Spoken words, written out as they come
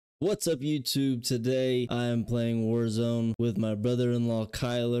What's up, YouTube? Today I am playing Warzone with my brother-in-law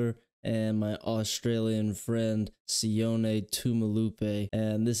Kyler and my Australian friend Sione Tumalupe,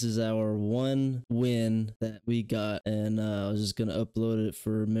 and this is our one win that we got, and I was just gonna upload it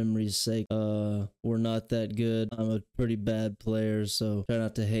for memory's sake. We're not that good. I'm a pretty bad player, so try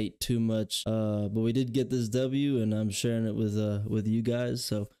not to hate too much. But we did get this W, and I'm sharing it with you guys.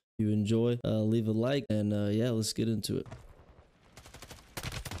 So if you enjoy, leave a like, and yeah, let's get into it.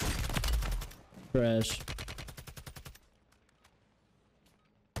 Crash.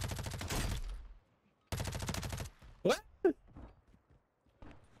 What?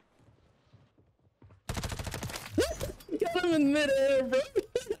 Got him in midair, bro.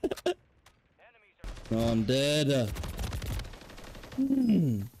 Oh, I'm dead.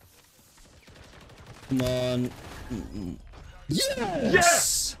 Come on.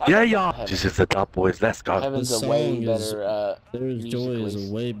 Yes! Yeah. This is the top, boys. Let's go. Heaven's a way better, There's Joy is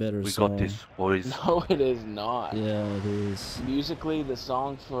a way better We song. got this, boys. No, it is not. Yeah, it is. Musically, the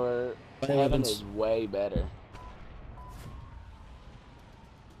song for Heaven is way better.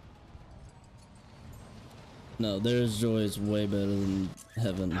 No, There's Joy is way better than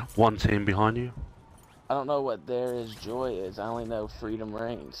Heaven. One team behind you. I don't know what There Is Joy is. I only know Freedom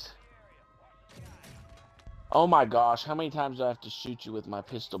Reigns. Oh my gosh, how many times do I have to shoot you with my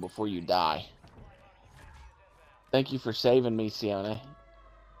pistol before you die? Thank you for saving me, Sione.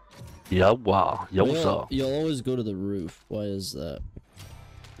 Yeah, wow. Yo, sir. You'll always go to the roof. Why is that?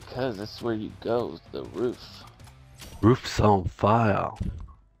 Because that's where you go, the roof. Roof's on fire.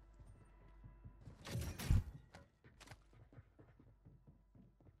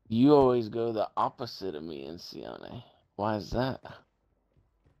 You always go the opposite of me and Sione. Why is that?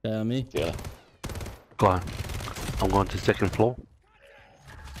 Yeah, me? Yeah. Go on. I'm going to second floor.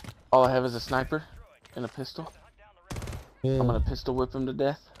 All I have is a sniper and a pistol. Yeah. I'm gonna pistol whip him to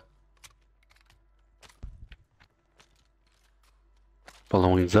death.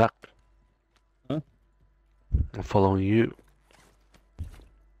 Following Zach. Huh? I'm following you.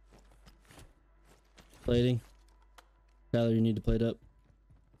 Plating. Tyler, you need to plate up.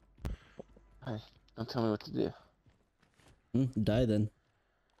 Hey, don't tell me what to do. Die then.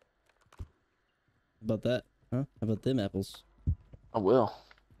 How about that? Huh? How about them apples? I will.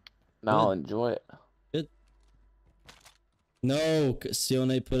 Now I'll enjoy it. Good. No,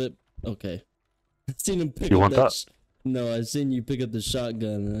 Sione put it. Okay. I seen him pick You up want that? No, I seen you pick up the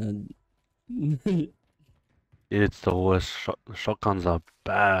shotgun. It's the worst. Shotguns are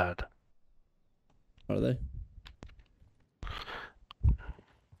bad. Are they?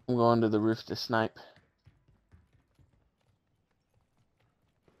 I'm going to the roof to snipe.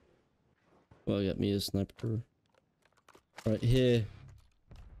 Well, I got me a sniper. Right here.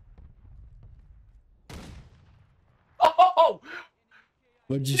 Oh!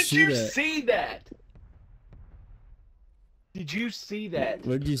 Where'd you Did shoot you at? see that? Did you see that?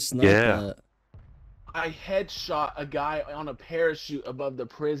 Where'd you snipe Yeah. at? I headshot a guy on a parachute above the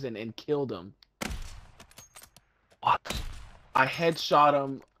prison and killed him. What? I headshot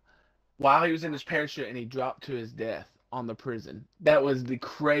him while he was in his parachute and he dropped to his death on the prison. That was the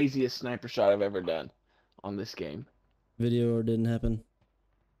craziest sniper shot I've ever done on this game. Video or didn't happen?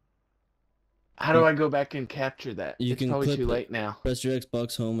 How do I go back and capture that? You It's can probably clip too it. late now. Press your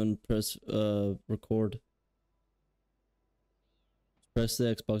Xbox home and press record. Press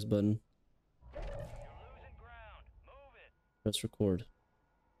the Xbox button. Press record.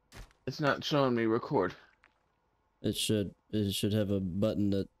 It's not showing me record. It should have a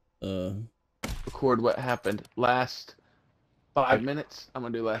button that Record what happened last 5 minutes. I'm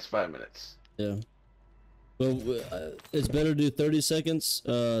gonna do last 5 minutes. yeah. Well, it's better to do 30 seconds.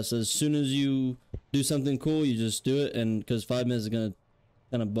 So as soon as you do something cool, you just do it, and because 5 minutes is gonna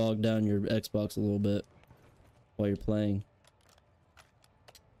kind of bog down your Xbox a little bit while you're playing.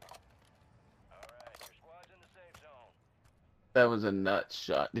 That was a nuts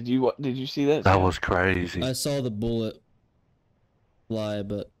shot. Did you see that? That was crazy. I saw the bullet fly,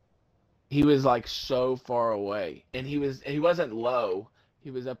 but He was like so far away, and he wasn't low.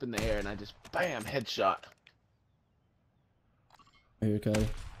 He was up in the air, and I just bam headshot. here, Kyle.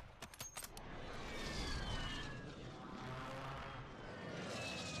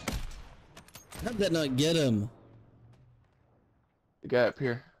 How'd that not get him? The guy up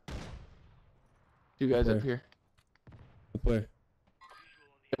here. Two guys up here. Up where?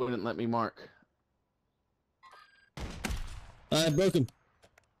 It wouldn't let me mark. I broke him.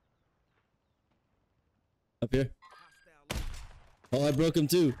 Up here. Oh, I broke him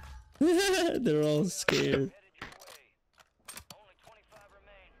too. They're all scared.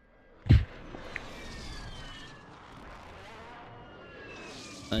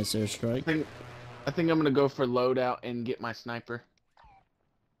 Nice airstrike. I think I'm gonna go for loadout and get my sniper.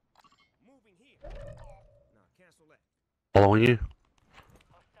 Following you.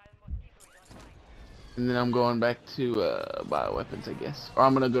 And then I'm going back to bioweapons, I guess. Or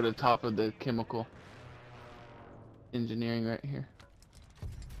I'm gonna go to the top of the chemical engineering right here.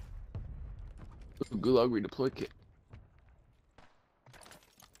 Ooh, Gulag redeploy kit.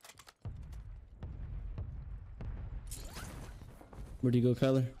 Where'd you go,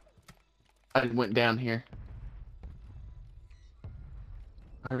 Kyler? I went down here.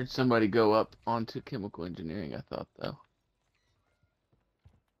 I heard somebody go up onto chemical engineering, I thought, though.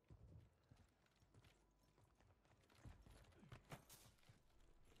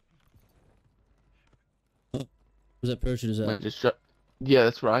 Where's that parachute is I at? just shut. Yeah,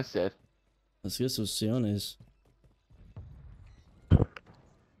 that's what I said. Let's get those siones.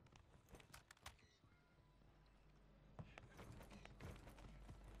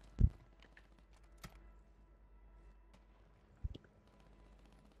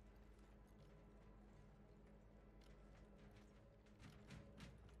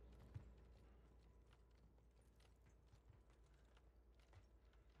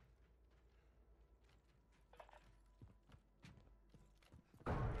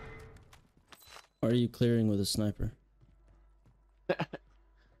 Why are you clearing with a sniper? I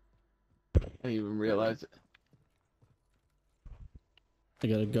didn't even realize it. I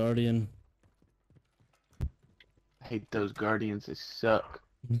got a guardian. I hate those guardians, they suck.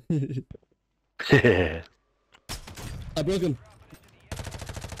 Yeah. I broke him.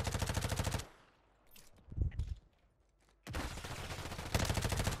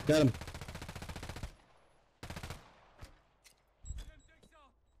 Got him.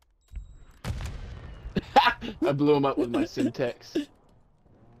 I blew him up with my Syntex.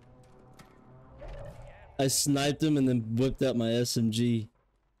 I sniped him and then whipped out my SMG.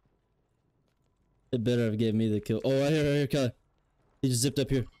 It better have gave me the kill. Oh, right here, Kyler. He just zipped up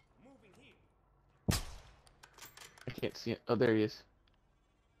here. I can't see it. Oh, there he is.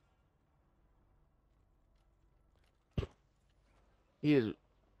 He is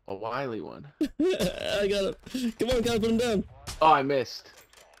a wily one. I got him. Come on, Kyler, put him down. Oh, I missed.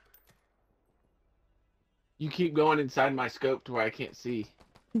 You keep going inside my scope to where I can't see.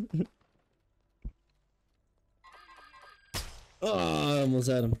 Oh, I almost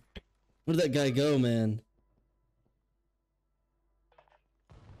had him. Where did that guy go, man?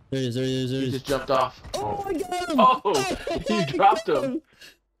 There he is, there he is, there he He is. just jumped off. Oh, I got him! Oh, I you dropped got him.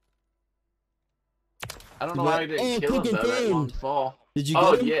 I don't know why I didn't kill him though, that long fall. Did you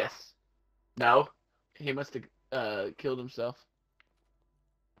Oh, get him? yes. No. He must have killed himself.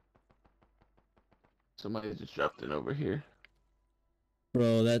 Somebody just dropped it over here.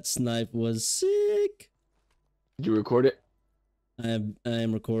 Bro, that snipe was sick. Did you record it? I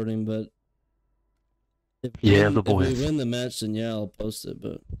am recording, but if Yeah, we, the if boys. we win the match, then yeah, I'll post it.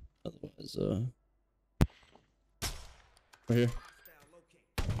 But otherwise, right here.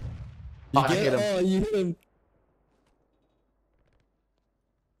 Oh, I hit him. Oh, you hit him.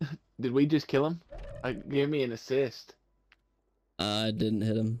 Did we just kill him? Give me an assist. I didn't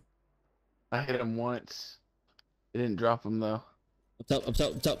hit him. I hit him once. It didn't drop him though. Up top, up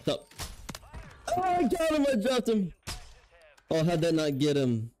top, up top, up top. Oh, I got him. I dropped him. Oh, how'd that not get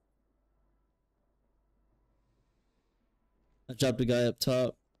him? I dropped a guy up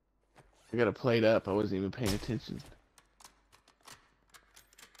top. I got a plate up. I wasn't even paying attention.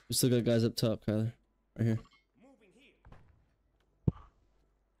 We still got guys up top, Kyler. Right here.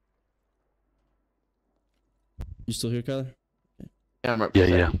 You still here, Kyler? Yeah, I'm right Yeah,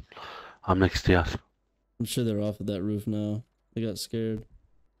 beside yeah. you. I'm next to us. I'm sure they're off of that roof now. They got scared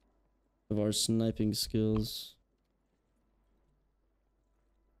of our sniping skills.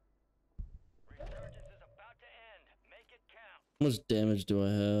 How much damage do I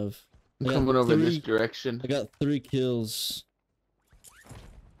have? I'm I got coming over in this 3 direction. I got 3 kills.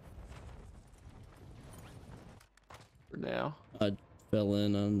 For now. I fell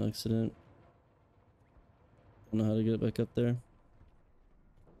in on accident. Don't know how to get back up there.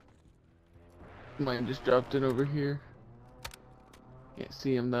 Mine just dropped it over here. Can't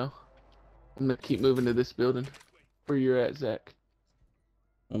see him though. I'm gonna keep moving to this building. Where you're at, Zach?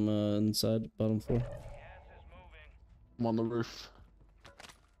 I'm inside, bottom floor. I'm on the roof.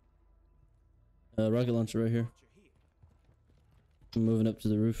 Rocket launcher right here. I'm moving up to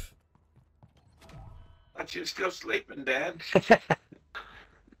the roof. Thought you were still sleeping, Dad. Your squad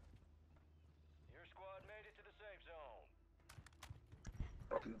made it to the safe zone.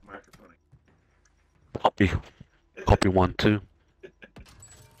 Talking to the microphone. Copy. Copy 1, 2.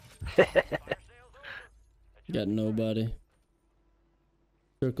 Got nobody.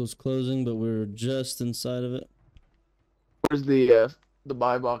 Circle's closing, but we're just inside of it. Where's the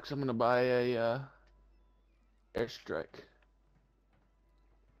buy box? I'm gonna buy a airstrike.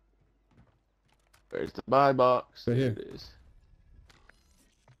 Where's the buy box? Right There here. it is.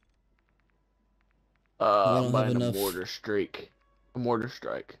 don't I'm buying have a enough. mortar streak. A mortar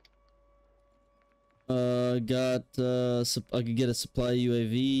strike. Got I could get a supply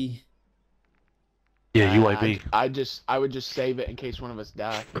UAV. Yeah, Nah, UAV. I would just save it in case one of us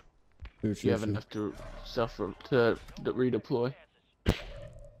die. True, You have enough to redeploy.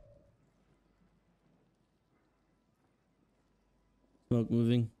 Smoke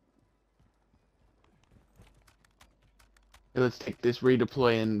moving. Hey, let's take this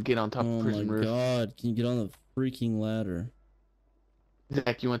redeploy and get on top Oh of my prison roof. god, can you get on the freaking ladder?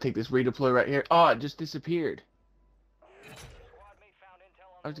 Zach, you want to take this redeploy right here? Oh, it just disappeared. Squad mate found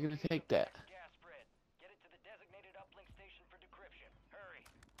intel on I was gonna take that. gas spread. Get it to the designated uplink station for decryption. Hurry.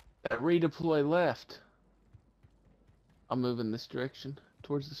 That redeploy left. I'm moving this direction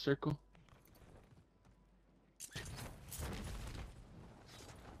towards the circle.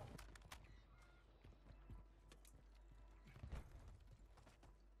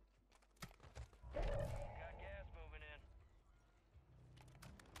 Got gas moving in.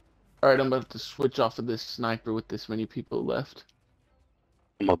 Alright, I'm about to switch off of this sniper with this many people left.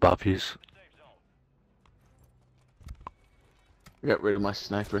 I'm above his. Safe zone. I got rid of my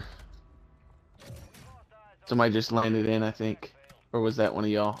sniper. We've lost eyes on Somebody just landed in, I think. Or was that one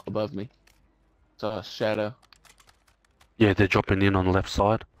of y'all above me? Saw a shadow. Yeah, they're dropping in on the left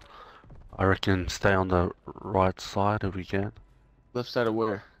side. I reckon stay on the right side if we can. Left side of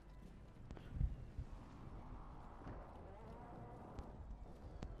where?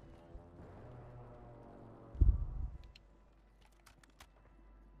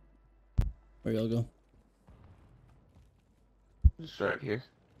 Where y'all go? Just right here.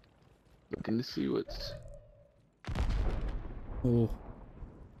 Looking to see what's... Oh.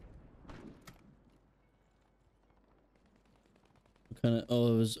 What kind of?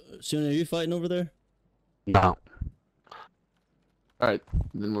 Oh, it was. Sione, are you fighting over there? No. Alright,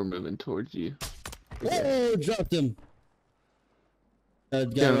 then we're moving towards you. Oh, dropped him. Guy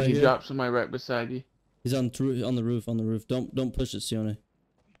Yeah, right he here. dropped somebody right beside you. He's on the roof. On the roof. Don't push it, Sione.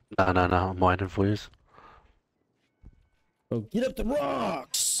 No, I'm waiting for you. Bro, get up the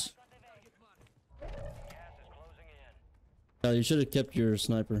rocks. gas is closing in. You should have kept your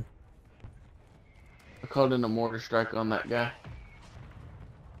sniper. I called in a mortar strike on that guy.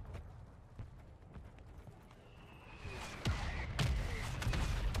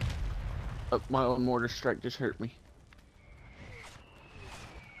 Oh, my own mortar strike just hurt me.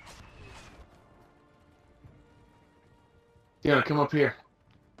 Yeah, come up here.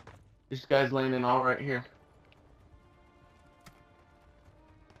 This guy's landing all right here.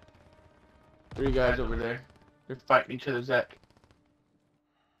 3 guys over there. They're fighting each other, Zach.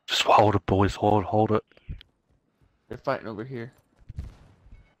 Just hold it, boys. Hold it. They're fighting over here.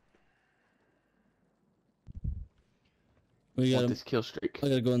 We got Want him. this kill streak. I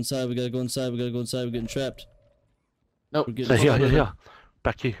gotta go inside. We gotta go inside. We're getting trapped. Nope. We're getting So trapped. here.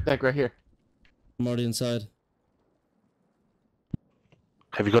 Back here. Zach, right here. I'm already inside.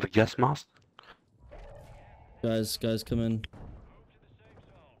 Have you got a gas mask? Guys, come in. Move to the safe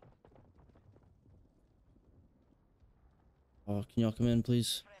zone. Oh, can y'all come in,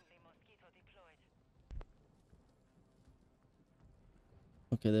 please?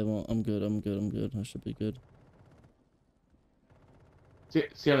 Okay, they won't. I'm good. I should be good.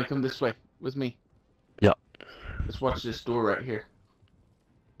 Sienna, come this way with me. Yep. Let's watch this door right here.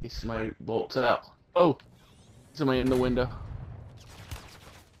 In case somebody bolts out. Oh! Somebody in the window.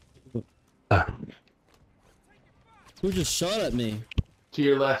 Who just shot at me? To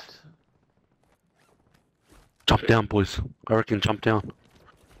your left. Jump down, boys. I reckon jump down.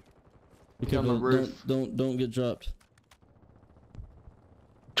 Be He's on the careful, roof. Don't get dropped.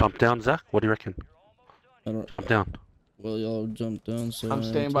 Jump down, Zach. What do you reckon? I don't. Jump down. Well, y'all jump down. So I'm I am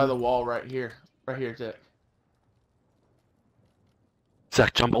staying by too. the wall right here. Right here, Zach.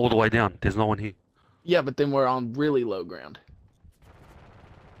 Zach, jump all the way down. There's no one here. Yeah, but then we're on really low ground.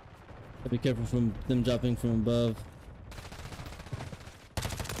 Be careful from them dropping from above.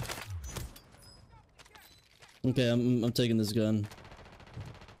 Okay, I'm taking this gun.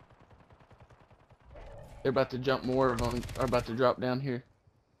 They're about to jump, more of them are about to drop down here.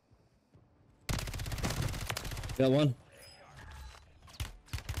 Got one.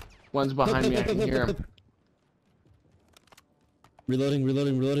 One's behind me, I can hear him.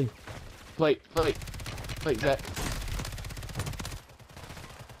 Reloading. Plate, Zach.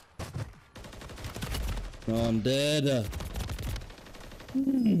 Oh, I'm dead.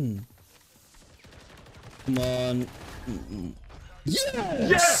 Come on. Yes!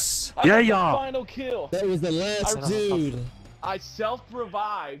 Yes! I Yeah, got the yeah. final kill. That was the last I- dude. I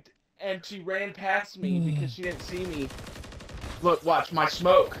self-revived, and she ran past me because she didn't see me. Look, watch my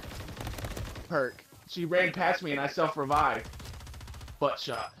smoke perk. She ran past me, and I self-revived. Butt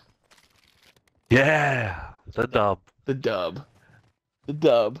shot. Yeah, the dub. The dub. The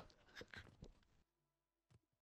dub.